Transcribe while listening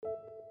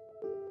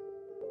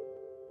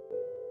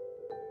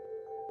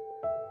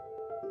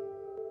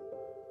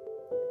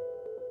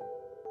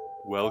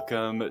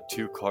Welcome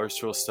to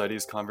Carceral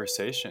Studies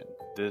Conversation.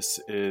 This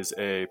is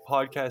a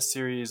podcast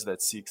series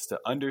that seeks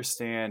to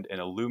understand and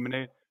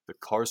illuminate the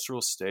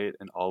carceral state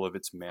and all of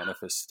its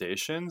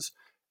manifestations,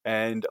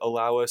 and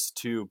allow us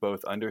to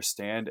both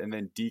understand and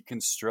then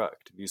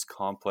deconstruct these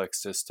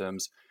complex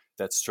systems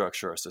that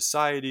structure our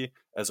society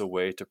as a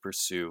way to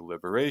pursue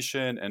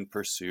liberation and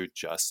pursue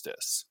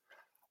justice.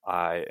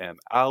 I am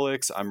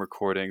Alex. I'm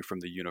recording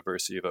from the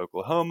University of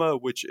Oklahoma,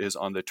 which is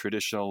on the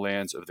traditional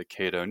lands of the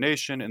Caddo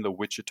Nation and the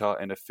Wichita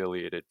and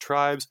affiliated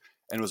tribes,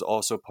 and was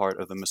also part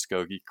of the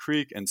Muskogee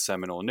Creek and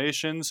Seminole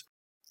Nations.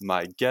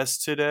 My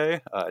guest today,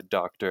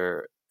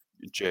 Dr.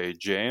 Jay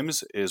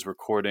James, is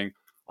recording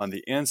on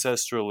the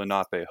ancestral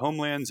Lenape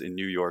homelands in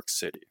New York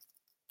City.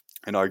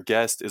 And our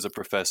guest is a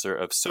professor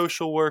of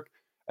social work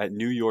at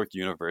New York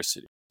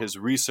University. His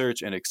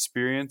research and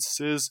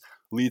experiences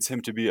leads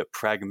him to be a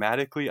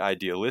pragmatically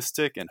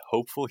idealistic and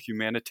hopeful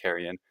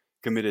humanitarian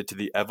committed to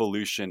the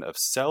evolution of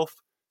self,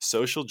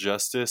 social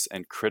justice,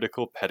 and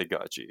critical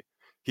pedagogy.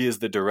 He is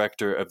the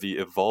director of the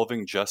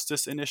Evolving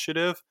Justice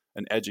Initiative,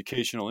 an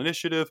educational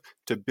initiative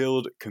to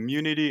build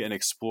community and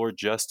explore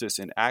justice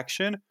in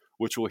action,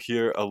 which we'll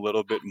hear a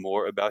little bit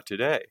more about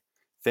today.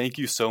 Thank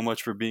you so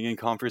much for being in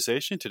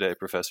conversation today,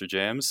 Professor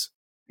James.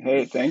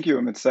 Hey, thank you.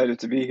 I'm excited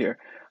to be here.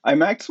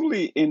 I'm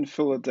actually in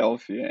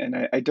Philadelphia, and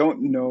I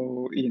don't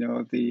know,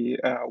 the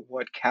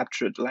what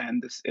captured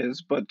land this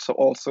is, but to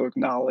also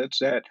acknowledge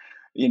that,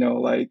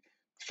 like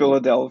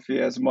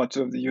Philadelphia, as much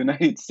of the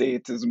United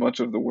States as much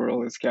of the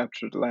world is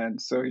captured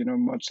land. So,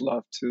 much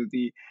love to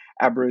the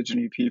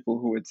Aborigine people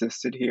who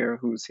existed here,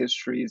 whose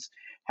histories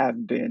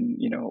have been,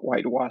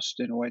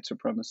 whitewashed in white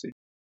supremacy.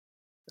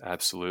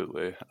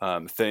 Absolutely.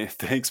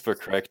 Thanks for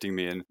correcting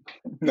me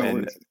No and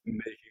worries.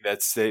 making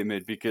that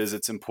statement, because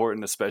it's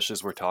important, especially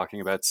as we're talking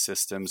about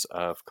systems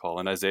of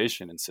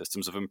colonization and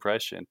systems of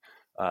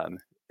um,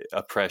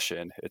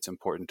 oppression. It's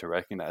important to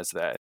recognize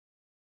that.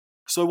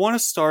 So I want to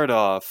start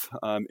off,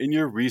 in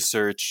your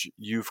research,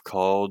 you've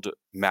called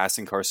mass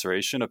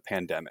incarceration a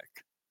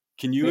pandemic.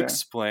 Can you Yeah.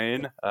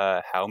 explain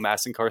how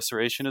mass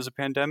incarceration is a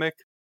pandemic?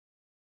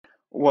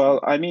 Well,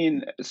 I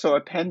mean, so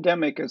a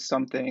pandemic is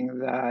something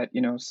that,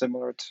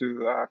 similar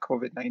to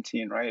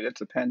COVID-19, right?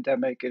 It's a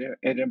pandemic.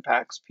 It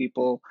impacts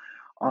people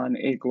on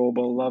a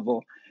global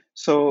level.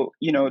 So,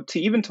 to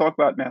even talk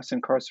about mass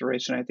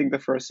incarceration, I think the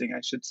first thing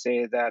I should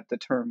say that the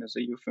term is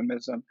a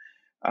euphemism.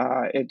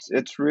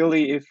 It's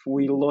really, if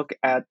we look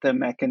at the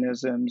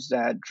mechanisms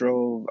that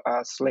drove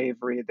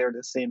slavery, they're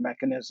the same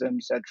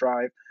mechanisms that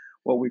drive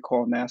what we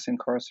call mass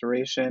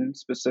incarceration.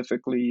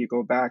 Specifically, you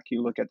go back,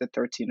 you look at the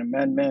 13th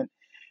Amendment.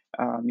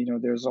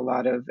 There's a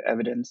lot of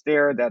evidence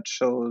there that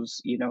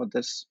shows,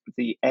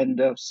 the end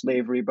of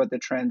slavery, but the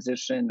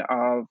transition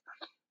of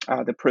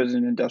the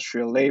prison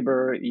industrial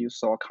labor. You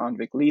saw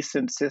convict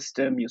leasing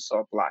system, you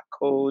saw black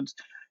codes,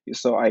 you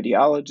saw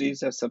ideologies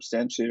that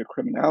substantiated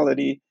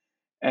criminality.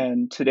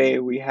 And today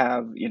we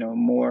have,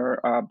 more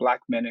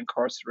black men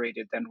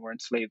incarcerated than were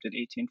enslaved in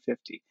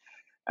 1850.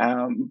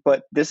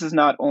 But this is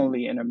not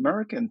only an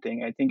American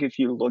thing. I think if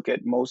you look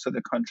at most of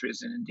the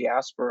countries in the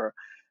diaspora,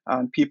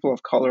 people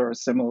of color are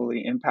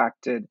similarly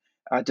impacted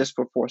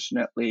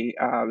disproportionately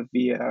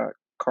via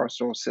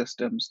carceral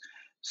systems.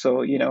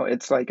 So,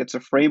 it's like it's a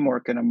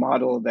framework and a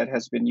model that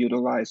has been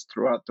utilized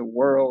throughout the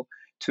world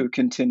to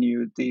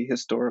continue the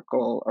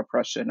historical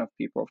oppression of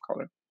people of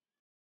color.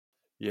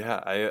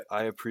 Yeah,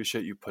 I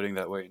appreciate you putting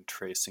that way and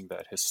tracing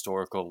that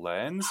historical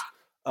lens.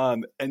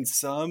 And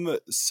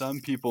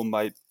some people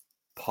might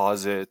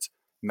posit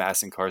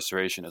mass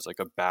incarceration as like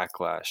a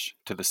backlash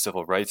to the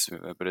civil rights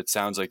movement, but it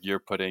sounds like you're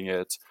putting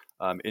it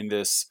in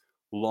this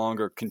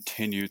longer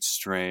continued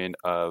strain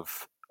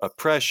of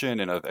oppression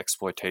and of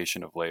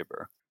exploitation of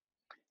labor.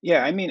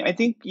 Yeah, I mean, I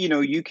think,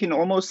 you can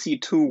almost see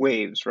two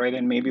waves, right?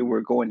 And maybe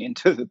we're going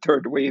into the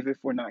third wave if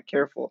we're not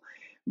careful.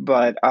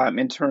 But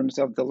in terms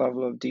of the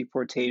level of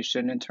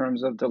deportation, in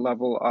terms of the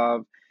level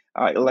of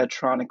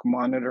electronic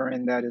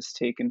monitoring that is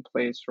taking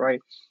place,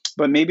 right?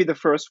 But maybe the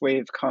first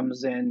wave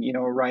comes in,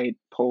 right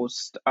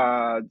post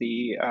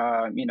the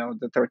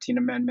 13th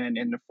Amendment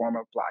in the form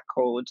of black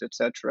codes,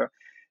 etc.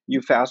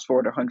 You fast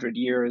forward 100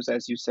 years,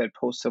 as you said,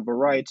 post civil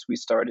rights, we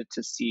started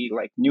to see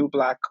like new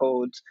black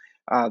codes,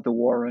 the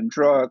war on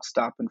drugs,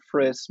 stop and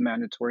frisk,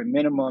 mandatory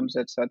minimums,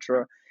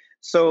 etc.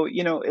 So,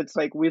 it's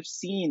like we've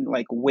seen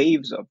like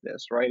waves of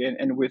this, right?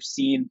 And we've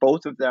seen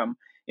both of them.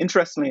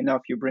 Interestingly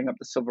enough, you bring up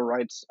the civil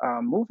rights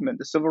movement.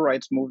 The civil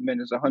rights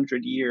movement is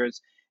 100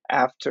 years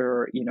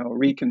after,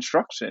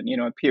 Reconstruction,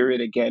 a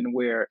period again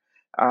where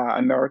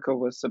America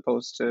was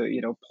supposed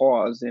to,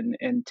 pause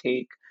and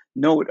take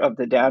note of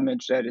the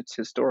damage that it's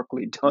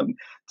historically done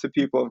to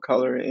people of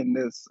color in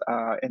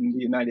in the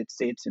United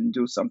States and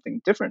do something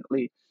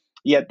differently.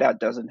 Yet that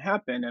doesn't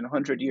happen. And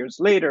 100 years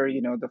later,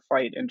 the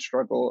fight and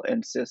struggle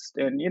insist.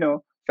 And,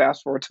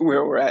 fast forward to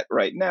where we're at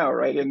right now,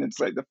 right? And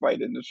it's like the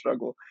fight and the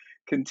struggle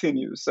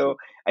continues. So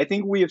I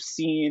think we have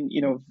seen,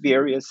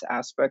 various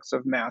aspects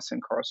of mass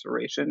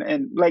incarceration.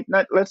 And like,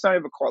 not let's not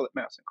even call it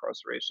mass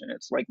incarceration.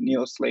 It's like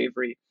neo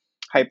slavery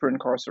hyper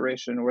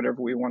incarceration,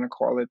 whatever we want to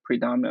call it,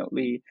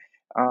 predominantly,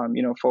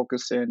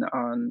 focusing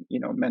on,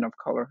 men of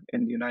color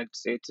in the United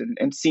States,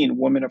 and seeing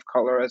women of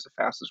color as the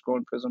fastest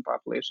growing prison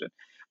population,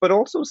 but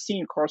also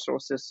seeing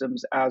carceral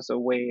systems as a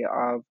way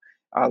of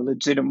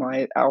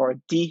legitimize or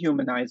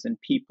dehumanizing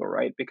people,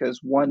 right? Because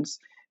once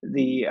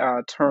the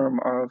term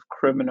of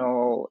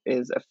criminal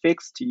is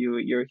affixed to you,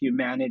 your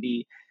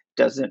humanity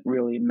doesn't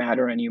really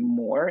matter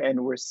anymore.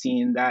 And we're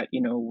seeing that,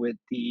 with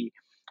the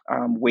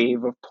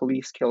wave of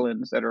police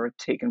killings that are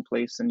taking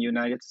place in the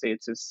United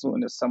States. As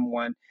soon as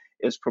someone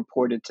is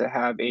purported to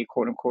have a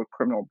quote unquote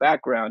criminal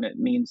background, it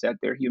means that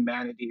their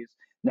humanity is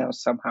now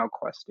somehow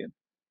questioned.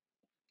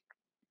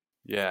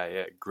 Yeah,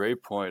 yeah,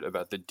 great point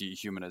about the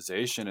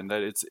dehumanization and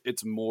that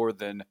it's more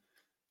than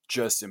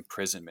just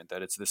imprisonment,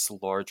 that it's this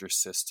larger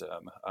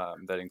system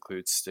that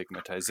includes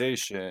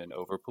stigmatization,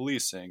 over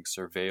policing,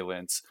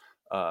 surveillance,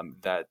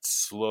 that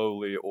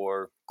slowly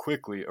or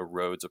quickly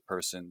erodes a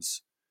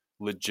person's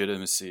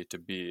legitimacy to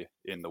be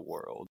in the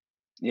world.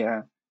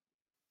 Yeah.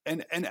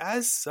 And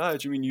as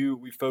such, I mean,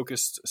 we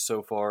focused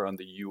so far on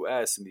the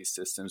U.S. and these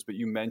systems, but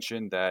you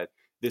mentioned that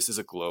this is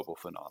a global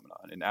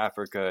phenomenon. In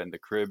Africa and the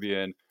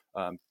Caribbean,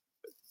 um,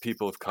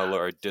 people of color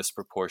are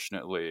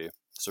disproportionately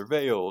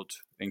surveilled,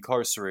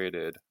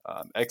 incarcerated,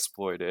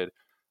 exploited.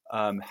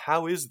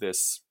 How is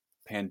this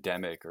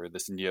pandemic or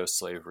this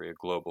neo-slavery a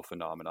global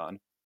phenomenon?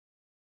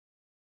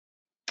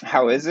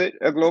 How is it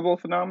a global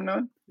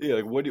phenomenon? Yeah,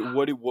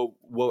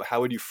 like how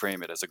would you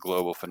frame it as a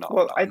global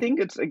Well, I phenomenon? think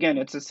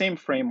it's the same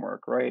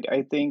framework, right?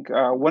 I think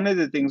one of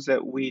the things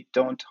that we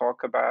don't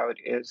talk about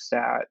is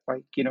that,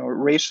 like,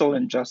 racial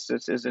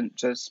injustice isn't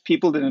just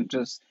people didn't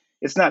just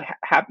it's not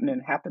happening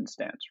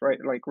happenstance, right?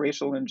 Like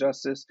racial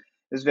injustice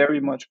is very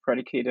much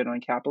predicated on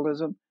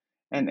capitalism,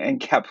 and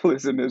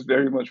capitalism is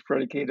very much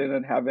predicated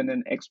on having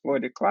an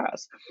exploited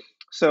class.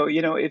 So,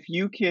 if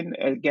you can,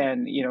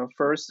 again,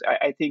 first,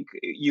 I think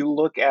you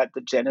look at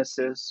the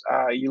genesis,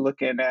 you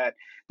looking at,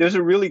 there's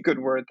a really good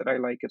word that I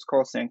like. It's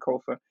called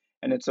Sankofa,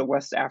 and it's a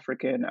West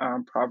African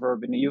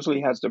proverb, and it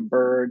usually has the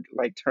bird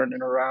like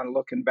turning around,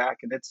 looking back,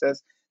 and it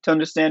says, "To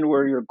understand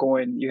where you're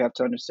going, you have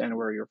to understand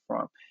where you're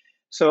from."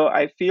 So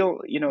I feel,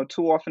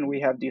 too often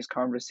we have these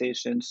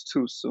conversations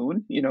too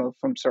soon,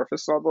 from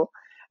surface level.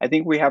 I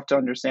think we have to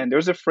understand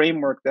there's a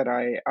framework that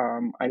I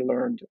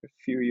learned a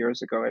few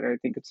years ago, and I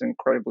think it's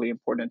incredibly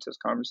important to this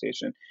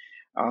conversation.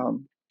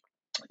 Um,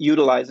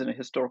 Utilizing a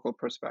historical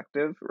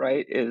perspective,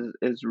 right,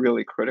 is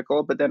really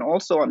critical, but then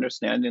also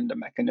understanding the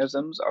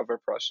mechanisms of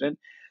oppression.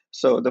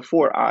 So the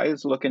four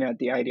eyes, looking at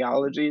the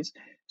ideologies.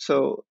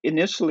 So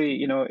initially,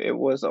 it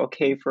was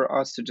okay for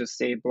us to just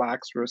say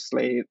blacks were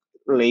slave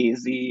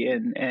lazy,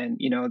 and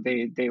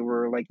they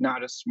were like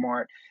not as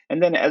smart.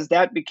 And then as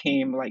that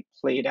became like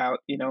played out,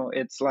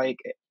 it's like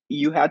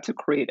you had to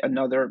create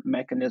another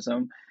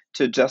mechanism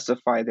to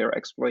justify their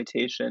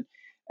exploitation,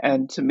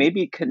 and to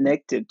maybe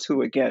connect it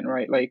to, again,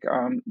 right, like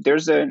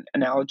there's an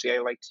analogy I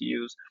like to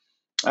use.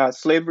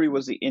 Slavery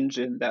was the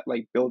engine that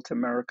like built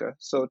America.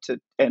 So to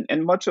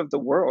and much of the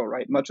world,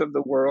 right, much of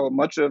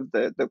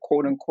the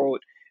quote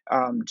unquote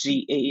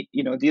G8,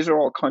 these are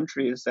all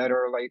countries that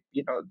are like,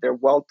 their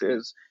wealth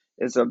is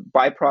a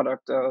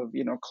byproduct of,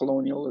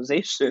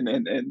 colonialization,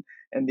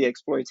 and the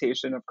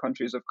exploitation of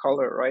countries of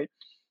color, right?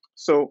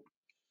 So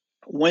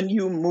when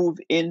you move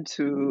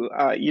into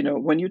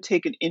when you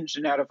take an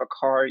engine out of a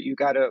car, you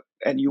gotta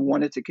and you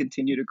want it to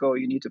continue to go,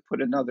 you need to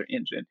put another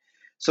engine.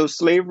 So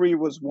slavery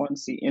was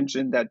once the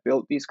engine that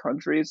built these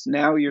countries.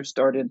 Now you're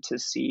starting to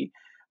see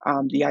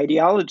the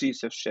ideologies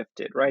have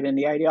shifted, right? And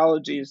the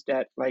ideologies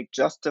that like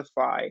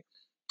justify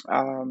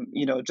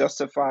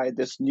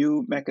this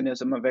new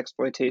mechanism of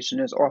exploitation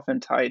is often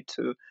tied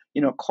to,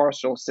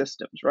 carceral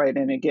systems, right?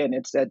 And again,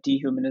 it's that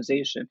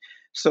dehumanization.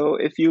 So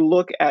if you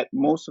look at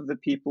most of the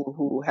people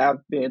who have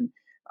been,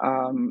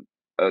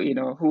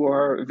 who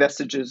are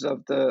vestiges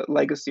of the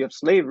legacy of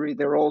slavery,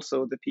 they're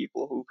also the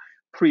people who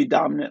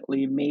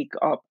predominantly make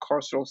up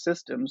carceral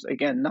systems,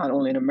 again, not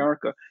only in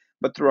America,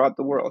 but throughout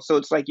the world. So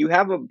it's like you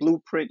have a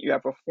blueprint, you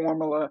have a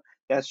formula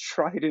that's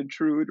tried and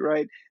true,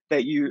 right?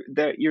 That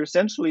you're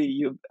essentially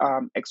you've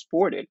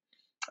exported.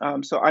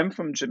 So I'm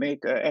from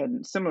Jamaica,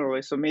 and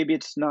similarly, so maybe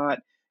it's not,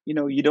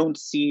 you don't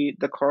see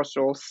the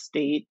carceral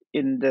state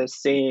in the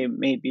same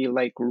maybe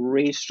like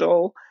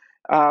racial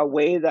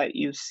way that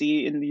you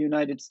see in the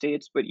United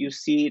States, but you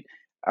see it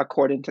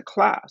according to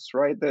class,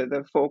 right?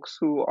 The folks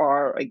who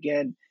are,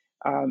 again,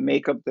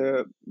 make up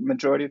the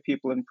majority of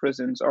people in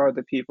prisons are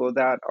the people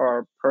that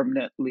are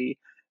permanently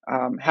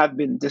have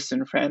been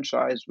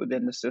disenfranchised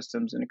within the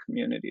systems and the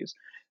communities.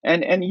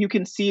 And you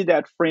can see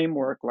that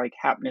framework like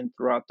happening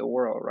throughout the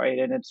world, right?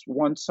 And it's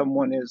once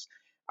someone is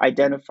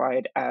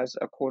identified as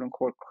a quote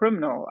unquote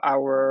criminal,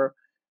 our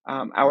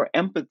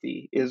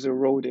empathy is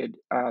eroded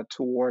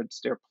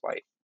towards their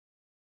plight.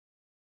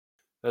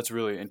 That's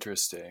really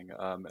interesting,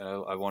 and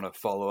I want to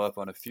follow up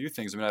on a few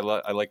things. I mean,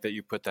 I like that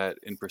you put that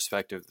in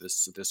perspective.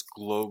 This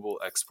global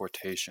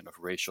exportation of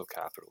racial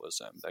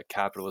capitalism. That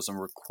capitalism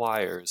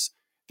requires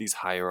these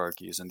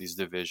hierarchies and these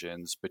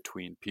divisions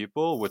between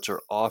people, which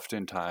are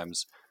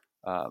oftentimes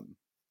um,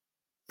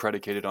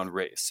 predicated on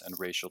race and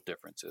racial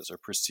differences or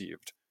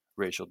perceived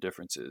racial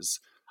differences,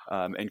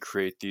 and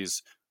create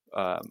these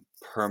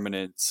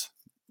permanent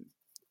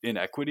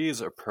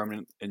inequities or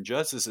permanent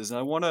injustices. And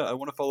I want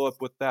to follow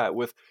up with that.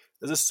 With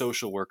as a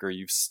social worker,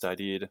 you've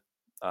studied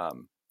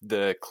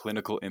the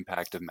clinical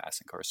impact of mass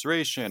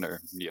incarceration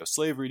or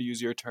neo-slavery, to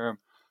use your term.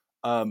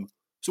 Um,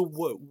 so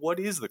what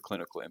is the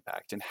clinical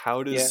impact, and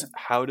Yeah.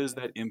 how does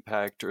that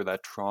impact or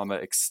that trauma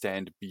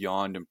extend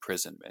beyond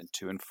imprisonment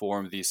to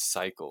inform these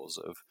cycles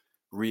of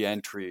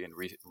reentry and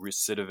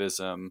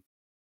recidivism?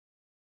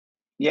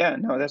 Yeah,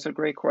 no, that's a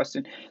great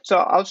question. So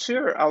I'll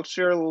share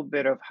a little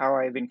bit of how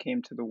I even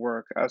came to the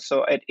work.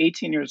 So at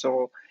 18 years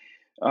old,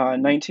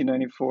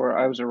 1994,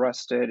 I was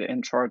arrested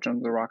and charged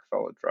under the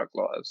Rockefeller drug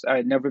laws. I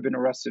had never been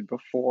arrested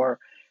before.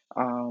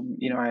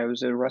 I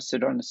was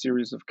arrested on a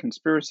series of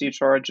conspiracy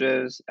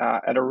charges.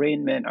 At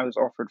arraignment, I was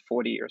offered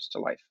 40 years to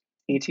life.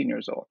 18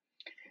 years old.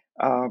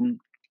 Um,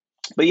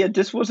 but yeah,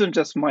 this wasn't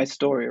just my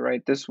story,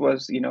 right? This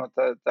was,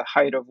 the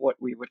height of what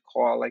we would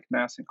call like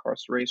mass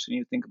incarceration.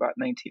 You think about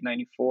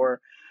 1994,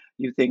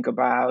 you think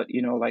about,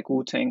 like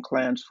Wu-Tang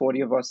Clan's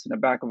 40 of us in the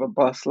back of a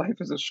bus, life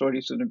is a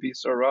shorty, shouldn't be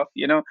so rough,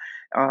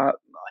 Uh,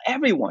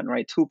 everyone,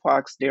 right?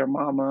 Tupac's Dear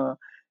Mama,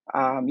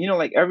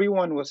 like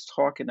everyone was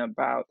talking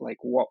about like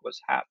what was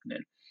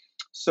happening.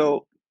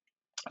 So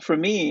for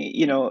me,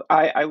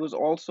 I was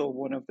also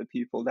one of the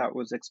people that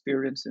was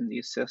experiencing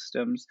these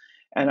systems,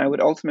 and I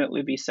would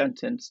ultimately be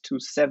sentenced to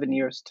 7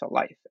 years to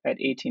life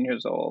at 18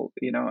 years old,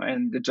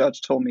 and the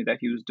judge told me that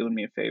he was doing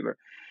me a favor.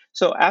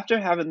 So after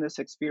having this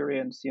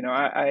experience,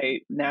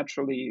 I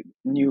naturally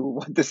knew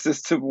what the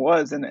system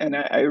was, and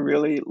I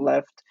really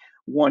left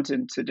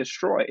wanting to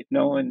destroy it,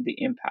 knowing the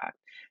impact.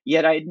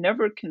 Yet I'd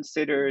never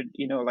considered,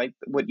 like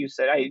what you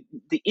said,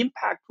 the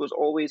impact was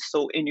always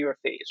so in your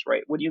face,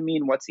 right? What do you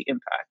mean, what's the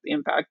impact? The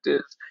impact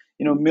is,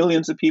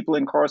 millions of people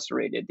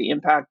incarcerated. The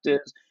impact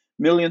is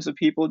millions of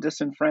people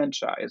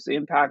disenfranchised. The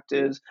impact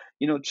is,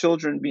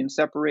 children being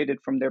separated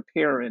from their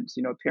parents,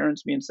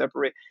 parents being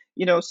separated,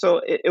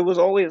 so it was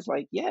always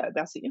like, yeah,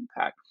 that's the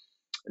impact.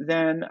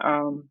 Then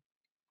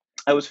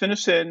I was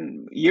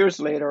finishing years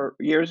later,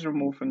 years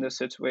removed from this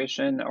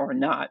situation or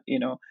not,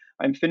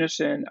 I'm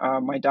finishing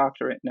my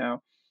doctorate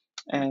now,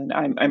 and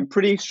I'm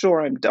pretty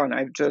sure I'm done.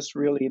 I've just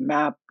really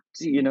mapped,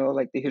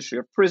 like the history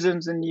of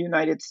prisons in the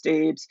United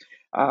States.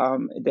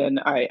 Then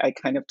I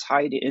kind of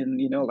tied in,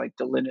 like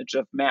the lineage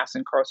of mass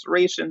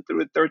incarceration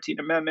through the 13th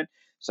Amendment.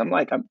 So I'm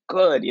like, I'm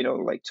good,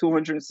 like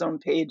 200 and some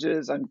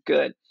pages, I'm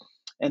good.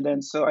 And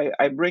then so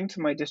I bring to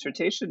my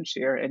dissertation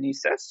chair, and he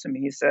says to me,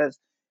 he says,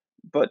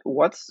 but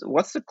what's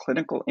the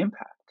clinical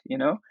impact,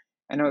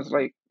 And I was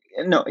like,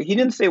 no, he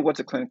didn't say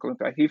what's a clinical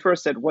impact. He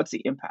first said, what's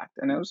the impact?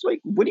 And I was like,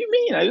 what do you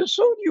mean? I just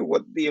showed you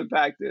what the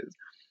impact is.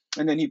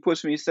 And then he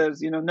pushed me, he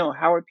says, no,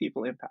 how are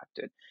people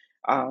impacted,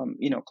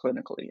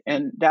 clinically?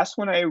 And that's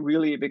when I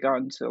really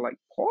began to like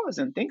pause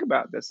and think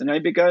about this. And I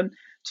began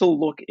to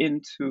look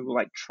into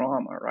like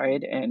trauma,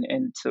 right?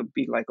 And to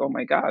be like, oh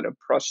my God,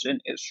 oppression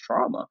is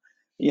trauma.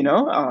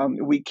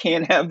 We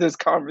can't have this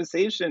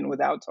conversation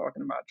without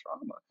talking about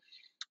trauma.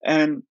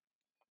 And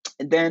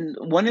then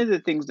one of the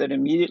things that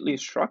immediately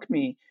struck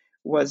me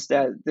was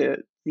that the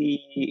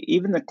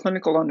even the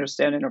clinical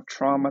understanding of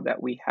trauma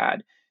that we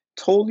had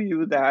told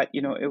you that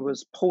it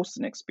was post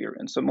an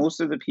experience. So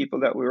most of the people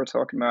that we were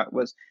talking about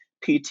was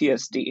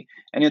PTSD,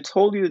 and it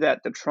told you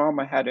that the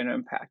trauma had an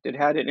impact. It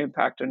had an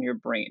impact on your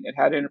brain. It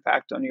had an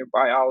impact on your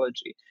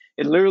biology.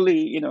 It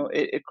literally,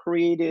 it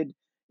created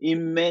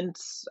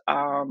immense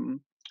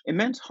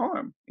immense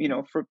harm,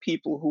 for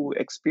people who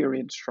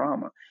experience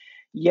trauma.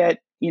 Yet,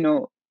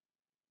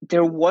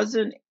 there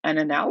wasn't an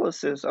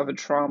analysis of a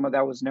trauma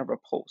that was never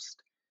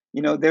post.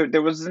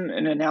 There wasn't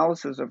an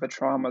analysis of a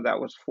trauma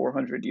that was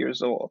 400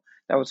 years old,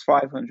 that was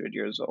 500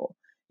 years old.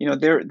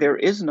 There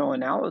is no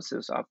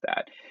analysis of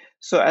that.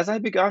 So as I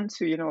began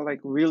to,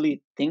 like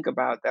really think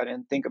about that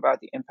and think about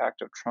the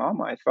impact of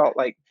trauma, I felt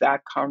like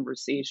that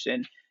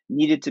conversation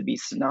needed to be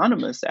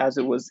synonymous, as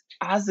it was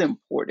as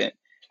important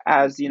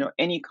as,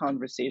 any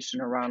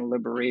conversation around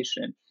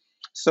liberation.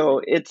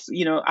 So it's,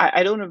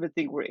 I don't even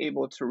think we're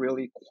able to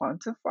really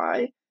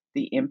quantify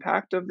the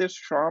impact of this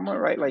trauma,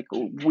 right? Like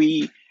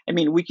I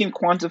mean, we can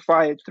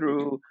quantify it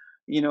through,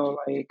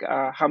 like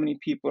how many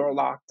people are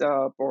locked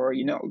up or,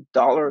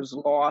 dollars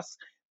lost.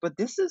 But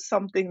this is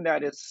something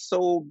that is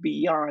so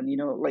beyond,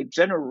 like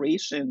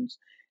generations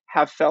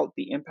have felt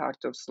the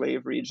impact of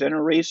slavery.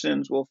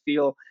 Generations will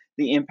feel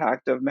the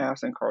impact of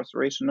mass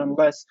incarceration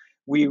unless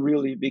we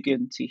really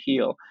begin to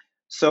heal.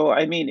 So,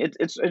 I mean,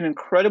 it's an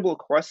incredible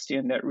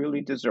question that really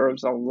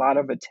deserves a lot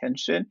of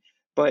attention.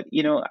 But,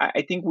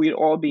 I think we'd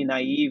all be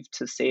naive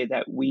to say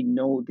that we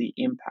know the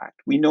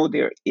impact. We know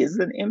there is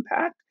an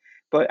impact,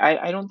 but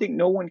I don't think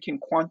no one can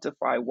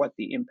quantify what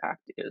the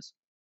impact is.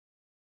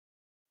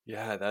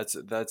 Yeah,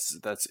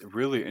 that's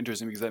really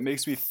interesting because that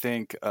makes me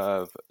think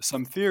of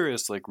some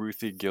theorists like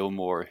Ruthie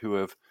Gilmore who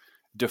have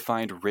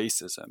defined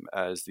racism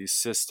as these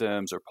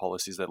systems or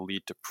policies that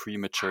lead to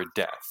premature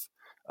death.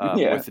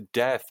 Yeah. with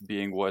death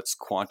being what's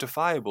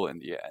quantifiable in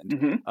the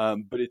end.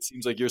 Hmm. But it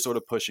seems like you're sort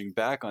of pushing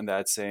back on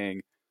that,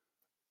 saying,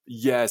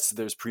 yes,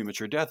 there's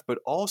premature death, but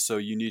also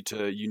you need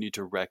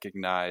to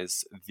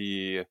recognize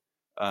the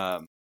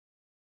um,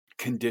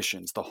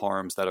 conditions, the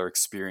harms that are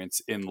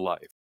experienced in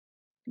life.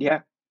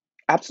 Yeah.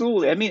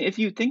 Absolutely. I mean, if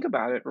you think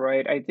about it,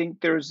 right, I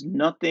think there's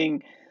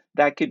nothing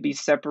that could be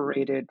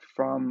separated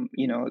from,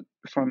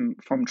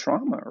 from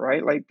trauma,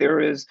 right? Like there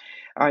is,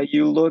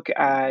 you look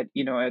at,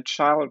 a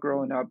child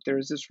growing up,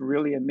 there's this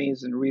really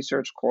amazing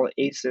research called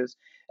ACEs,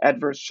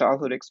 Adverse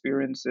Childhood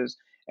Experiences,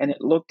 and it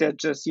looked at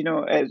just,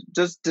 as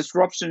just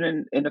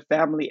disruption in a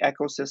family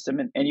ecosystem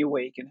in any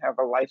way can have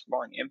a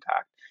lifelong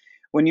impact.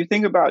 When you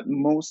think about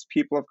most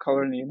people of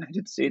color in the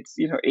United States,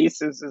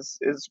 ACEs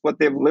is what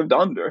they've lived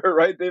under,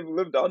 right? They've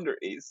lived under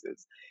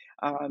ACEs.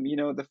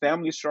 The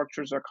family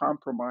structures are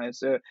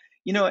compromised.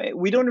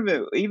 We don't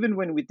even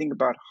when we think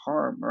about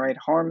harm, right?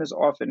 Harm is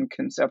often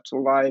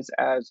conceptualized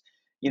as,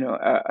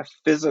 a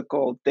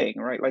physical thing,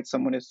 right? Like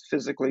someone is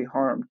physically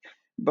harmed.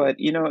 But,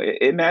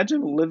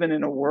 imagine living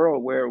in a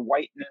world where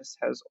whiteness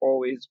has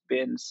always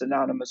been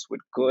synonymous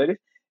with good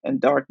and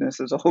darkness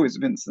has always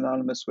been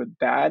synonymous with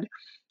bad,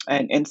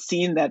 and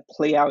seeing that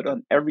play out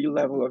on every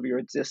level of your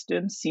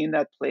existence, seeing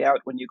that play out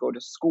when you go to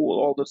school,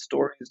 all the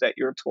stories that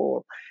you're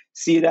told,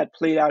 see that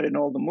played out in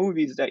all the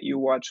movies that you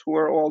watch. Who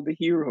are all the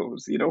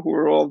heroes? Who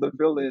are all the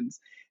villains?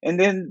 And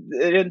then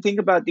think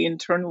about the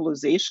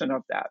internalization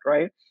of that,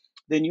 right?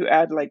 Then you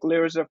add like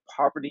layers of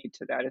poverty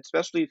to that,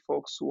 especially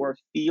folks who are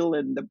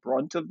feeling the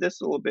brunt of this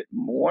a little bit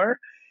more.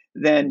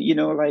 Then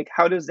like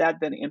how does that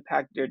then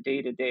impact their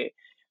day to day?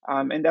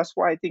 And that's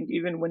why I think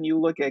even when you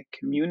look at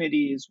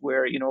communities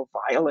where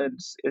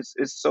violence is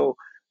so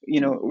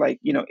like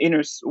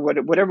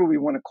whatever we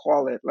want to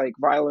call it, like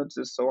violence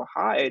is so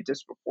high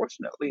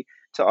disproportionately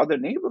to other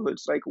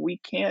neighborhoods, like we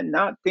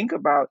cannot think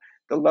about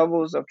the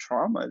levels of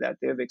trauma that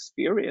they've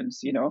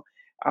experienced,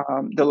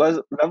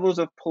 levels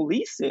of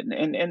policing,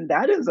 and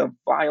that is a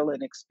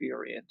violent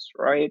experience,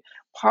 right?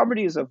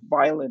 Poverty is a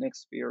violent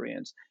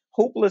experience.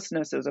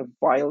 Hopelessness is a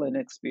violent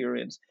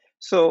experience.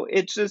 So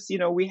it's just,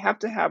 we have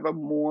to have a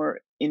more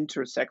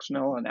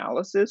intersectional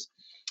analysis.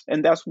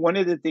 And that's one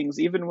of the things,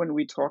 even when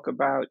we talk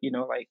about,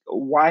 like,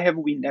 why have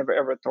we never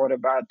ever thought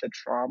about the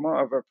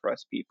trauma of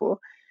oppressed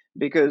people?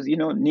 Because,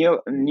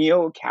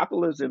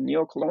 neo-capitalism,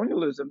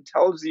 neo-colonialism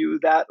tells you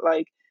that,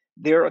 like,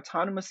 they're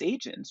autonomous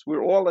agents.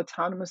 We're all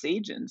autonomous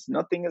agents.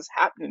 Nothing is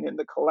happening in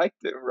the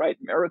collective, right?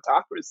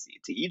 Meritocracy,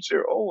 to each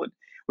their own,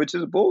 which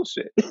is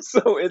bullshit.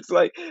 So it's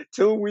like,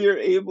 till we are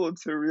able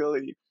to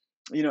really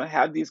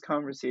have these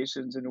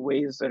conversations in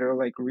ways that are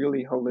like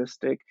really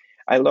holistic.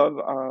 I love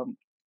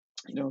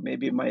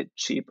maybe my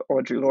cheap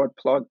Audre Lorde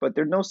plug, but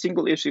there are no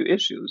single issue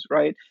issues,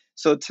 right?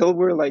 So till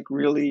we're like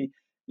really,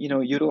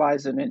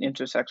 utilizing an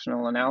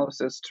intersectional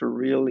analysis to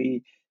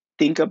really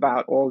think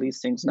about all these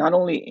things, not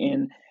only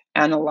in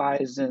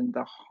analyzing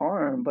the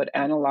harm, but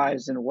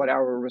analyzing what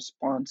our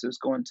response is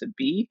going to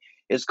be,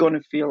 it's going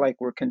to feel like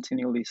we're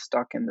continually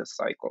stuck in this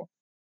cycle.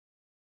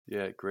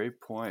 Yeah, great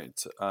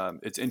point.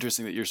 It's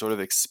interesting that you're sort of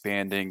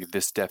expanding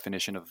this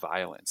definition of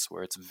violence,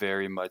 where it's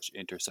very much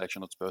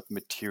intersectional. It's both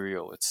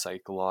material, it's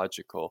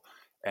psychological,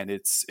 and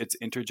it's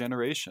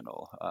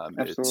intergenerational.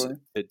 Absolutely.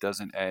 It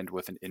doesn't end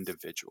with an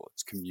individual.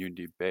 It's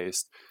community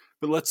based.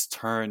 But let's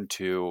turn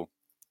to,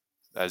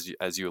 as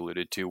you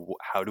alluded to,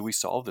 how do we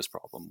solve this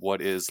problem?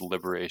 What is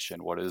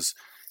liberation? What does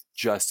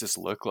justice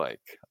look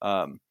like?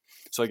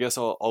 So I guess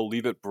I'll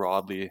leave it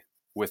broadly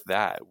with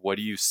that. What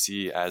do you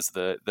see as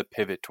the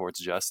pivot towards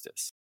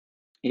justice?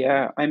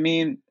 Yeah, I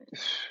mean,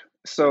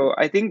 so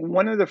I think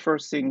one of the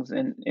first things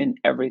in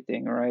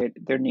everything, right?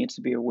 There needs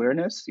to be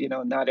awareness.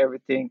 Not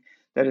everything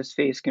that is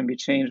faced can be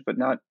changed, but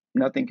not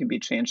nothing can be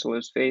changed till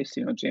it's faced.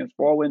 James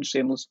Baldwin,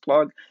 shameless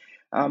plug.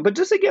 But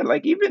just again,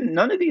 like even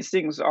none of these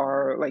things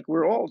are like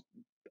we're all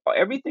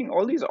everything.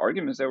 All these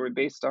arguments that we're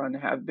based on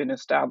have been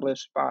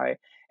established by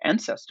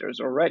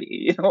ancestors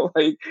already.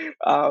 Like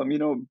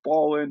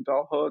Baldwin,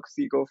 Bell Hooks.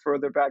 You go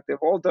further back, they've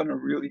all done a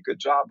really good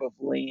job of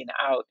laying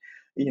out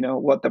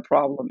what the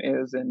problem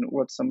is and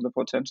what some of the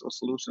potential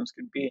solutions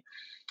can be.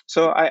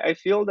 So I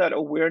feel that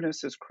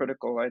awareness is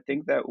critical. I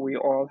think that we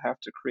all have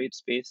to create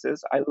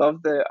spaces. I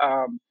love the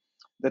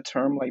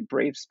term like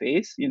brave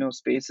space,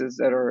 spaces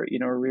that are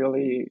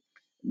really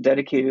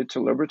dedicated to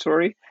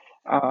liberatory.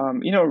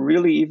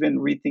 Really even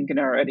rethinking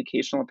our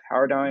educational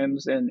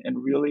paradigms, and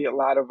really a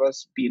lot of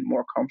us being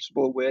more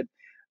comfortable with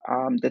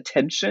the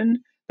tension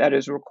that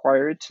is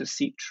required to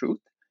seek truth,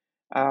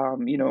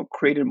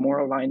 created more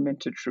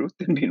alignment to truth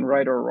than being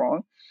right or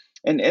wrong.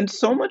 And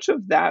so much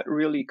of that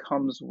really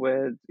comes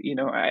with,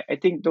 I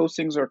think those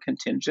things are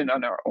contingent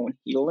on our own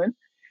healing.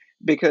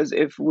 Because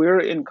if we're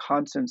in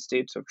constant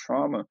states of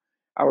trauma,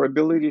 our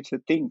ability to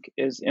think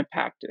is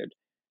impacted.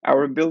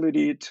 Our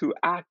ability to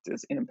act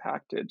is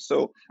impacted.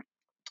 So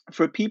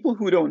for people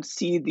who don't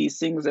see these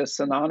things as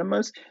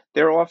synonymous,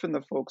 they're often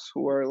the folks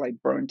who are like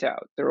burnt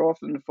out. They're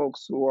often the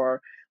folks who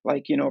are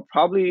like,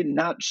 probably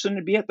not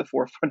shouldn't be at the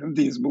forefront of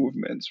these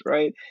movements,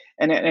 right?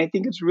 And I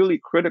think it's really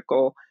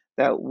critical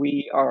that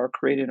we are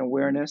creating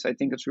awareness. I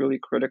think it's really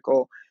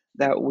critical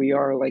that we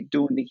are like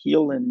doing the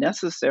healing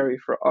necessary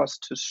for us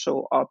to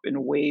show up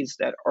in ways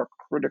that are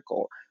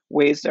critical,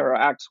 ways that are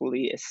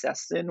actually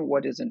assessing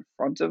what is in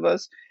front of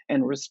us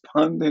and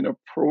responding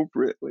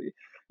appropriately.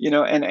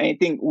 And I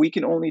think we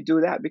can only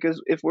do that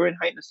because if we're in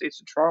heightened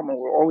states of trauma,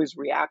 we're always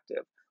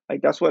reactive.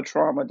 Like that's what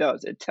trauma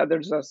does. It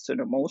tethers us to an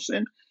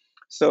emotion.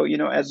 So,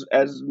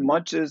 as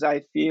much as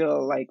I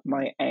feel like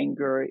my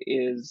anger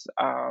is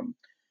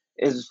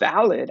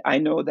valid, I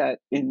know that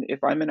in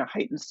if I'm in a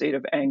heightened state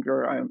of anger,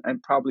 I'm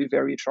probably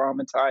very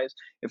traumatized.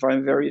 If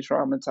I'm very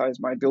traumatized,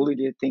 my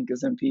ability to think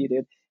is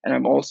impeded, and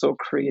I'm also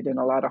creating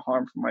a lot of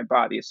harm for my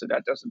body. So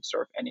that doesn't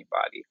serve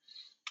anybody.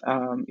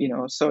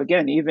 So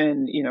again,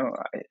 even,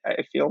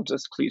 I feel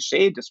just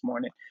cliched this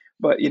morning,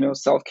 but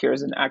self-care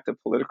is an act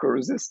of political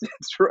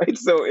resistance, right?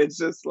 So it's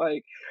just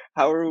like,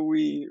 how are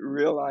we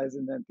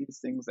realizing that these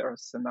things are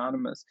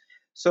synonymous?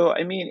 So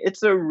I mean,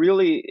 it's a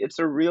really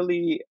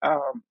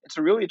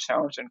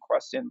challenging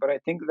question, but I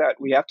think that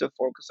we have to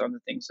focus on the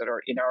things that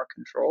are in our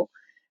control.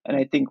 And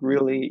I think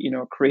really,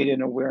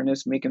 creating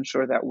awareness, making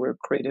sure that we're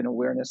creating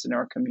awareness in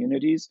our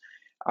communities,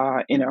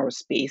 in our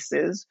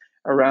spaces,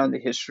 around the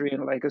history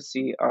and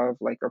legacy of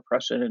like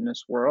oppression in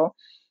this world.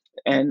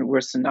 And we're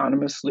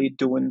synonymously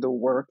doing the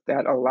work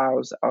that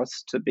allows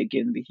us to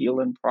begin the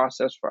healing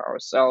process for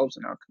ourselves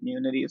and our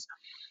communities.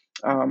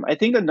 I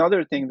think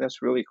another thing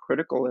that's really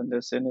critical in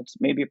this, and it's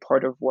maybe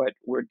part of what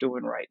we're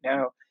doing right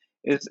now,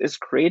 is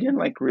creating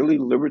like really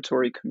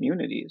liberatory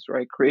communities,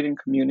 right? Creating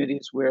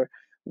communities where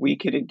we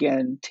could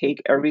again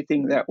take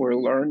everything that we're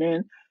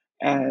learning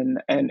and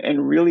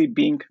really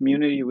be in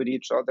community with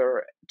each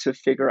other to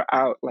figure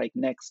out like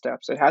next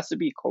steps. It has to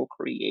be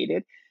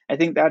co-created. I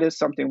think that is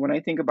something when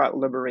I think about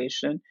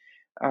liberation.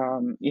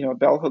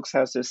 Bell Hooks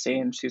has this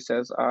saying. She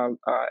says,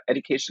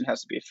 "Education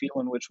has to be a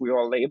field in which we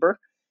all labor."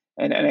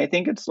 And I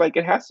think it's like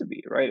it has to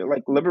be, right?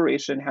 Like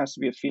liberation has to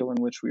be a field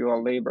in which we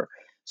all labor.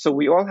 So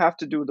we all have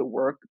to do the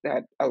work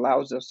that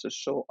allows us to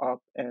show up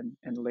and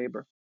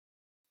labor.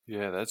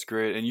 Yeah, that's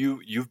great. And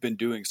you've been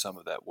doing some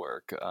of that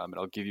work, and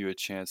I'll give you a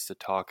chance to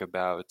talk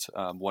about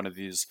one of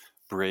these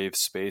brave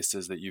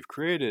spaces that you've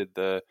created,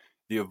 the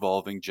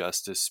evolving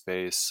justice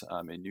space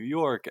in New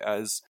York,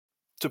 as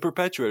to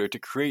perpetuate or to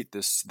create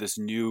this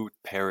new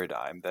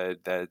paradigm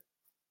that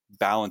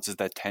balances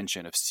that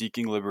tension of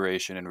seeking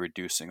liberation and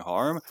reducing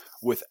harm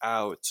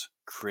without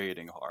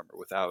creating harm or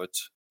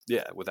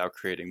without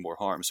creating more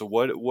harm. So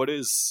what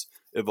is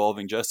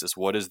evolving justice?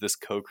 What does this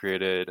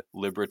co-created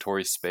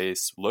liberatory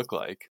space look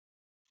like?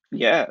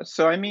 Yeah,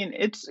 so I mean,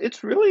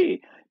 it's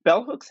really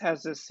Bell Hooks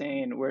has this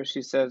saying where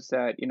she says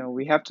that,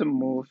 we have to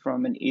move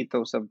from an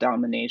ethos of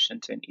domination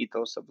to an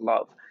ethos of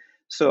love.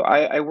 So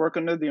I work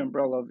under the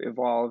umbrella of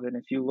evolve, and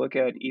if you look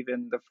at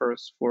even the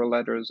first four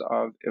letters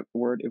of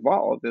word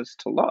evolve is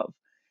to love,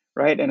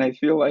 right? And I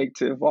feel like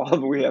to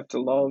evolve we have to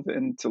love,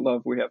 and to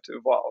love we have to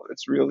evolve.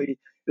 It's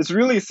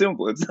really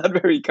simple. It's not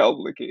very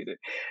complicated.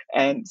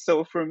 And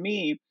so for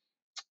me,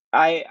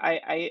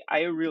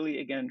 I really,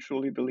 again,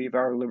 truly believe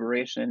our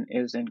liberation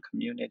is in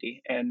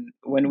community. And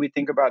when we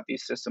think about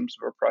these systems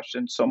of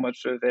oppression, so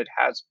much of it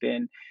has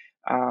been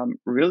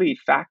really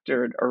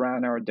factored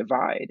around our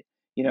divide,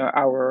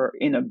 our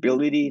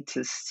inability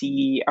to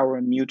see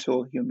our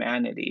mutual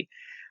humanity.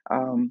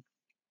 Um,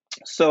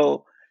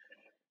 so,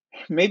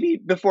 maybe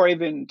before I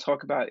even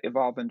talk about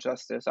Evolve and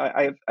Justice,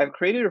 I've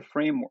created a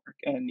framework,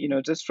 and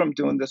just from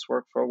doing this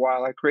work for a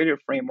while, I created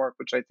a framework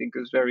which I think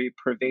is very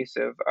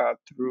pervasive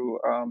through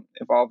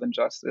Evolve and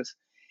Justice,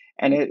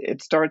 and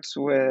it starts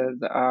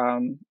with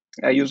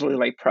I usually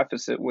like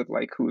preface it with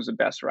like who's the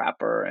best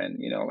rapper, and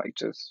like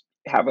just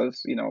have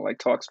us like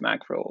talk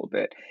smack for a little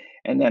bit,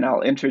 and then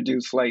I'll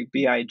introduce like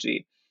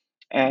Big.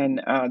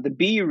 And the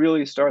B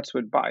really starts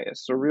with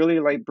bias. So really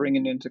like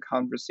bringing into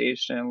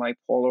conversation like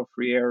Paulo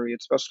Freire,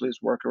 especially his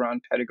work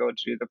around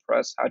pedagogy of the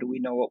press. How do we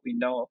know what we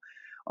know?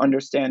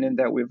 Understanding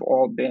that we've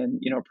all been,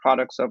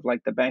 products of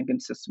like the banking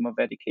system of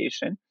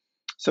education.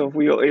 So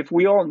if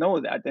we all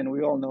know that, then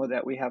we all know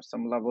that we have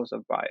some levels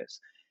of bias.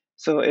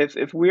 So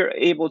if we're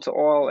able to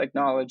all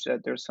acknowledge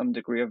that there's some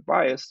degree of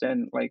bias,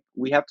 then like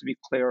we have to be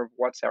clear of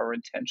what's our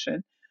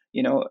intention,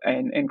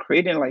 and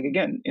creating like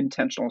again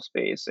intentional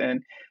space.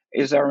 And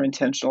is our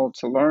intentional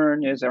to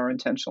learn? Is our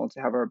intentional to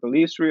have our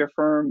beliefs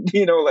reaffirmed?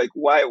 Like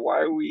why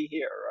are we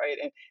here, right?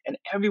 And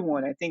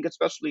everyone, I think,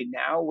 especially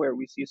now where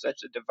we see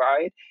such a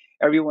divide,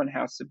 everyone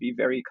has to be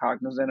very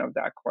cognizant of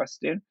that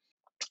question.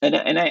 And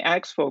I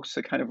ask folks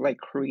to kind of like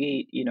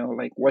create,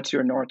 like what's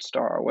your North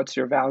Star? What's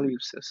your value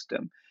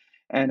system?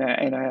 And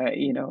I,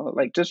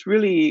 like just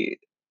really,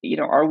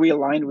 are we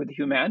aligned with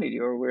humanity,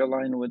 or are we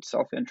aligned with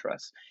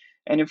self-interest?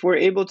 And if we're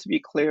able to be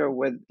clear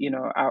with,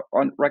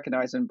 on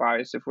recognizing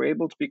bias, if we're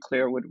able to be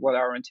clear with what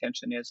our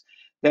intention is,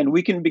 then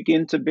we can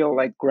begin to build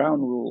like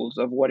ground rules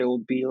of what it will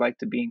be like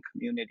to be in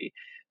community.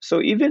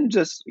 So even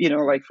just,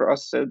 like for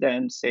us to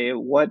then say,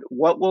 what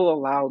will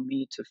allow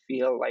me to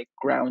feel like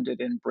grounded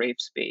in brave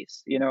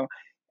space?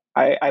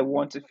 I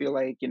want to feel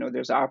like,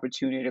 there's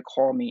opportunity to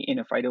call me in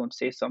if I don't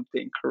say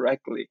something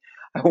correctly.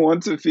 I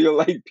want to feel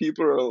like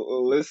people are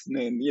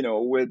listening,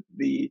 with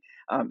the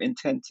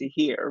intent to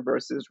hear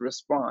versus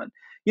respond.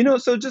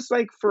 So just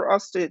like for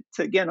us to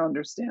again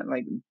understand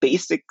like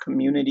basic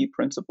community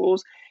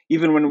principles,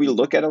 even when we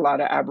look at a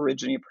lot of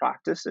Aborigine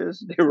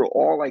practices, they were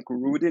all like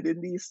rooted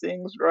in these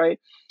things, right?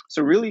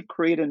 So really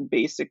creating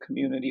basic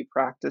community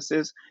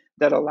practices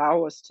that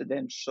allow us to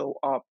then show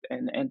up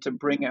and to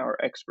bring our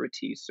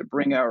expertise, to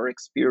bring our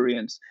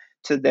experience,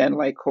 to then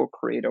like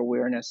co-create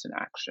awareness and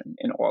action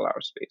in all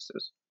our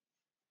spaces.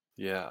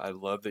 Yeah, I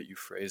love that you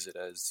phrase it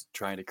as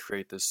trying to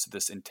create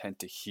this intent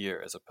to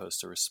hear as opposed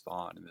to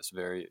respond in this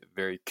very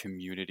very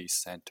community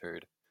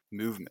centered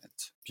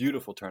movement.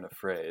 Beautiful turn of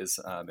phrase,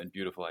 and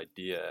beautiful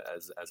idea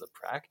as a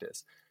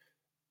practice.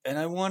 And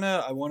I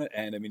wanna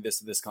end. I mean,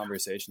 this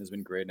conversation has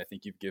been great, and I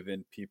think you've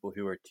given people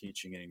who are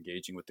teaching and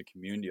engaging with the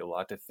community a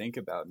lot to think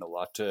about and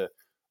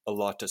a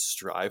lot to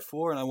strive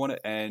for. And I want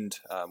to end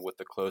with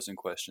the closing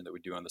question that we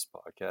do on this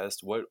podcast.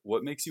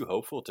 What makes you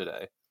hopeful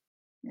today?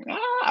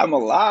 I'm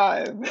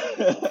alive.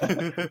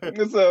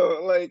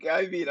 So, like,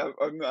 I mean,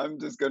 I'm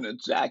just gonna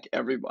jack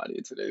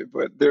everybody today,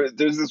 but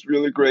there's this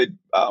really great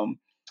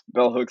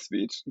bell hook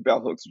speech,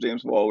 bell hooks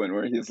James Baldwin,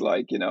 where he's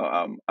like,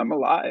 I'm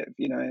alive,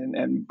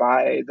 and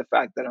by the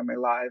fact that I'm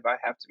alive, I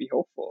have to be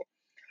hopeful.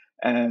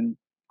 And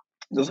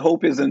this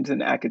hope isn't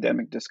an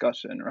academic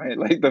discussion, right?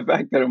 Like the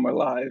fact that I'm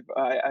alive,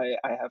 I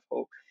have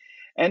hope.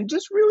 And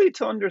just really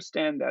to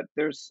understand that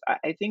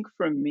I think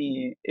for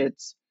me,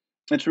 it's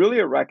really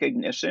a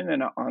recognition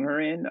and an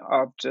honoring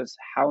of just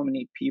how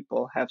many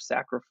people have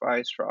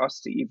sacrificed for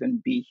us to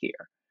even be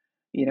here,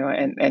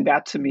 and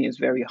that to me is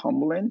very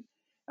humbling.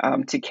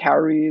 To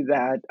carry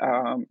that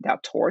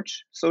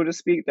torch, so to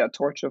speak, that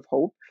torch of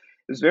hope,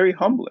 is very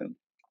humbling.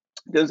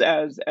 Because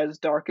as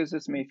dark as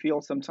this may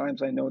feel,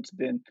 sometimes I know it's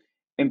been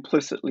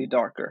implicitly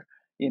darker.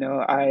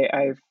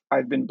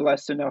 I've been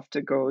blessed enough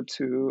to go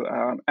to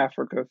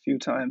Africa a few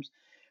times.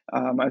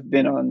 I've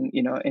been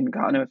in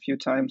Ghana a few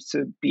times,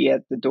 to be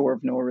at the door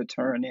of no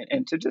return,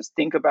 and to just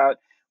think about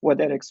what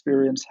that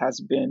experience has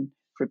been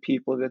for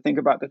people, to think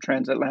about the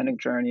transatlantic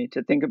journey,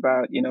 to think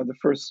about, the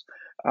first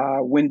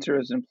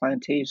winters and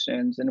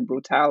plantations and the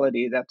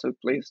brutality that took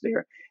place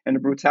there, and the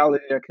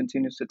brutality that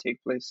continues to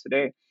take place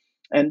today.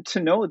 And to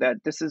know that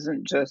this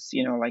isn't just,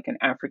 like an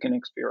African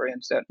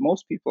experience, that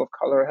most people of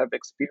color have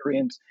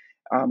experienced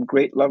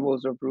great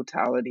levels of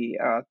brutality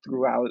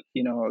throughout,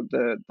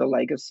 the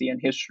legacy and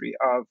history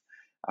of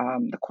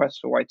the quest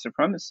for white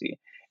supremacy.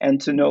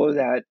 And to know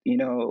that,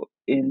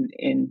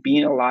 in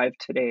being alive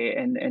today,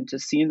 and to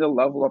see the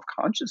level of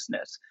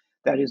consciousness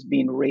that is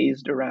being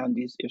raised around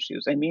these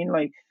issues. I mean,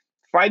 like,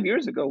 5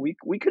 years ago,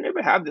 we could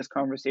never have this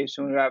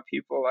conversation without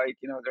people like,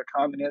 they're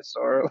communists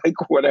or like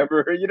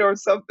whatever, or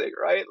something,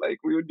 right? Like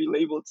we would be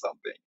labeled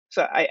something.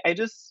 So I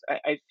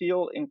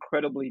feel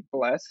incredibly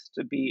blessed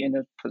to be in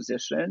a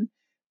position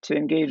to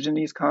engage in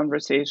these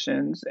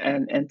conversations,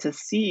 and to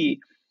see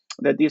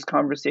that these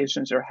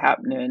conversations are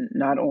happening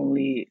not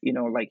only,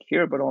 like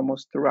here, but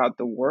almost throughout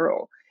the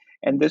world.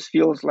 And this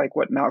feels like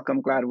what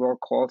Malcolm Gladwell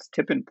calls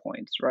tipping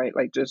points, right?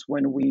 Like just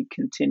when we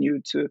continue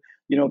to,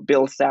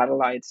 build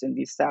satellites, and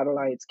these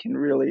satellites can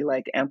really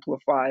like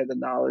amplify the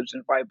knowledge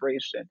and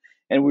vibration,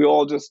 and we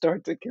all just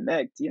start to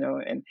connect,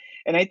 and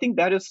I think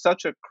that is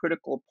such a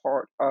critical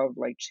part of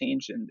like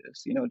changing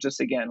this,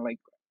 just again, like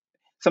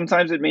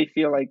sometimes it may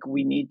feel like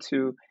we need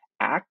to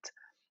act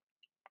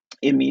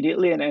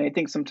immediately, and I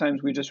think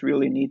sometimes we just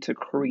really need to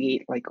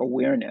create like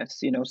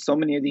awareness. So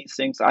many of these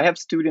things, I have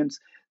students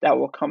that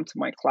will come to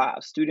my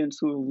class, students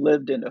who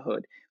lived in the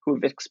hood, who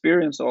have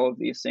experienced all of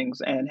these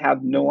things and have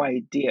no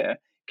idea,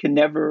 can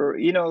never,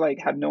 like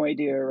have no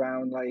idea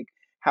around like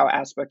how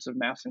aspects of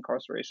mass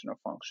incarceration are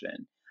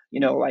function,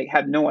 like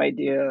have no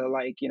idea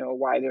like,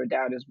 why their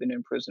dad has been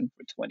in prison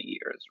for 20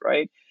 years,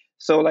 right?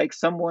 So like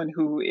someone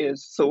who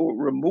is so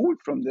removed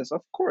from this,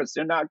 of course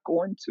they're not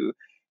going to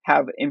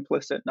have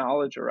implicit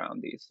knowledge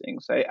around these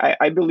things.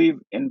 I believe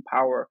in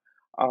power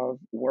of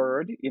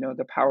word,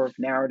 the power of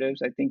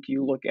narratives. I think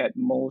you look at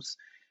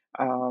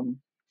um,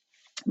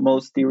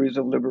 most theories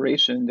of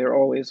liberation, they're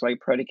always like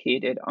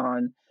predicated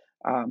on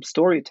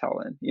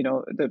storytelling.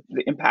 The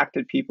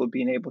impacted people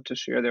being able to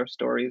share their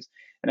stories,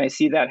 and I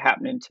see that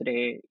happening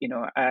today.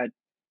 At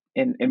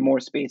in more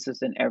spaces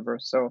than ever.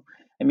 So,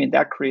 I mean,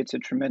 that creates a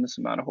tremendous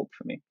amount of hope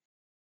for me.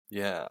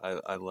 Yeah,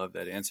 I love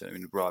that answer. I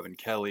mean, Robin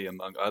Kelly,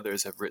 among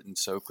others, have written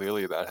so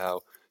clearly about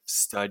how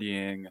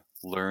studying,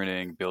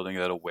 learning, building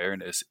that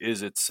awareness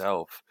is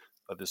itself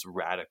this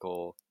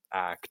radical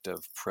act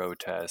of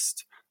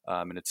protest.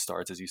 And it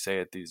starts, as you say,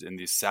 at these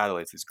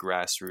satellites, these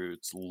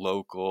grassroots,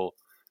 local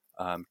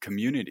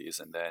communities,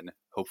 and then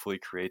hopefully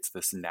creates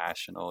this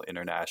national,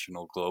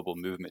 international, global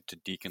movement to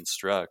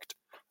deconstruct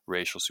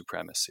racial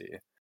supremacy.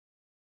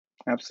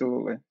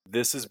 Absolutely.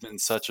 This has been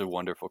such a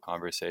wonderful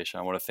conversation.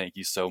 I want to thank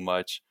you so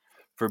much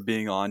for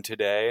being on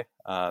today,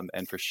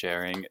 and for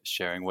sharing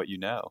what you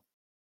know.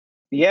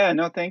 Yeah,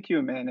 no, thank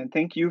you, man. And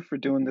thank you for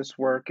doing this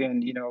work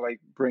and, like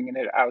bringing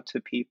it out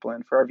to people,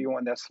 and for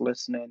everyone that's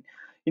listening.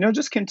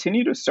 Just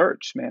continue to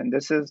search, man.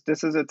 This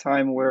is a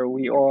time where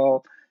we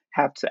all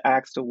have to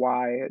ask the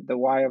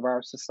why of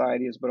our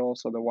societies, but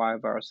also the why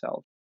of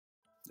ourselves.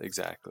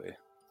 Exactly.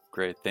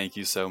 Great. Thank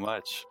you so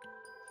much.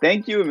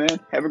 Thank you, man.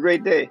 Have a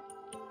great day.